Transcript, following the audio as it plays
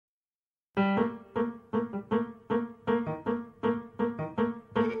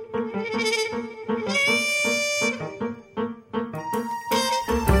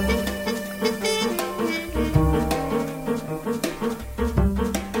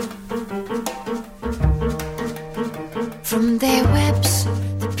From their webs,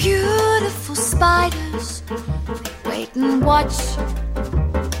 the beautiful spiders, they wait and watch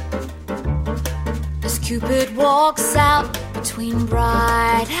as Cupid walks out between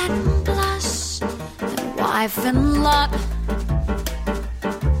bride and blush, and wife and lot.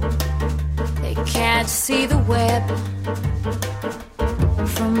 They can't see the web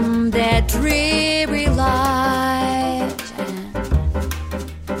from their dreary light,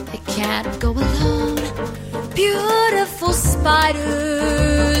 and they can't go alone. Beautiful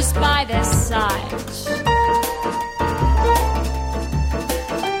spiders by their sides.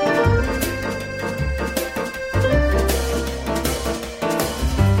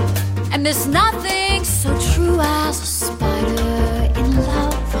 And there's nothing so true as a spider in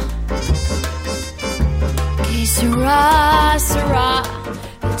love. Que sera, sera,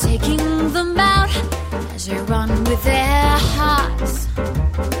 they're taking them out as they run with their hearts,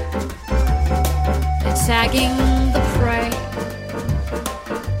 tagging the prey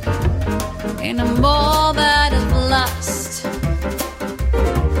in a moment of lust.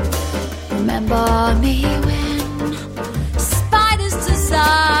 Remember me when spiders'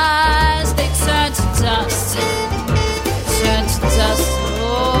 desires, they turn to dust, turn to dust.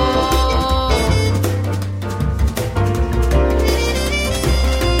 Oh,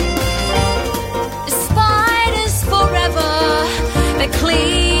 the spiders forever, they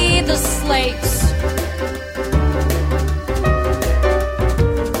clean the slates,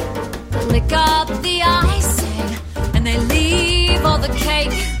 lick up the icing, and they leave all the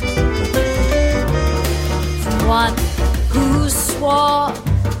cake. From one who swore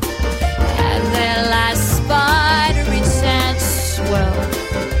at their last spidery chance, well,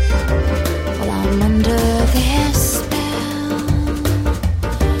 I'm under their spell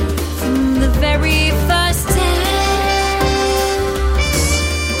from the very first dance.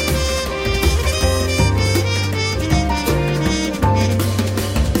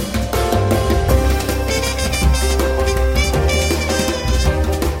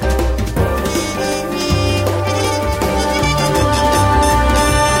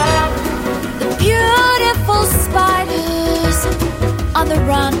 On the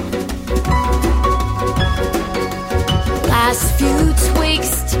run, last few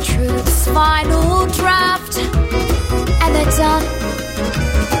tweaks to truth's final draft, and they're done.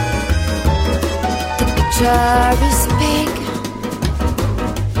 The picture is big,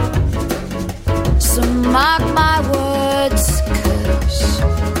 so mark my words, 'cause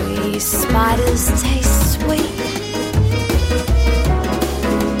we spiders taste sweet.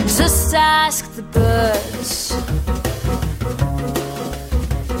 Just ask the birds.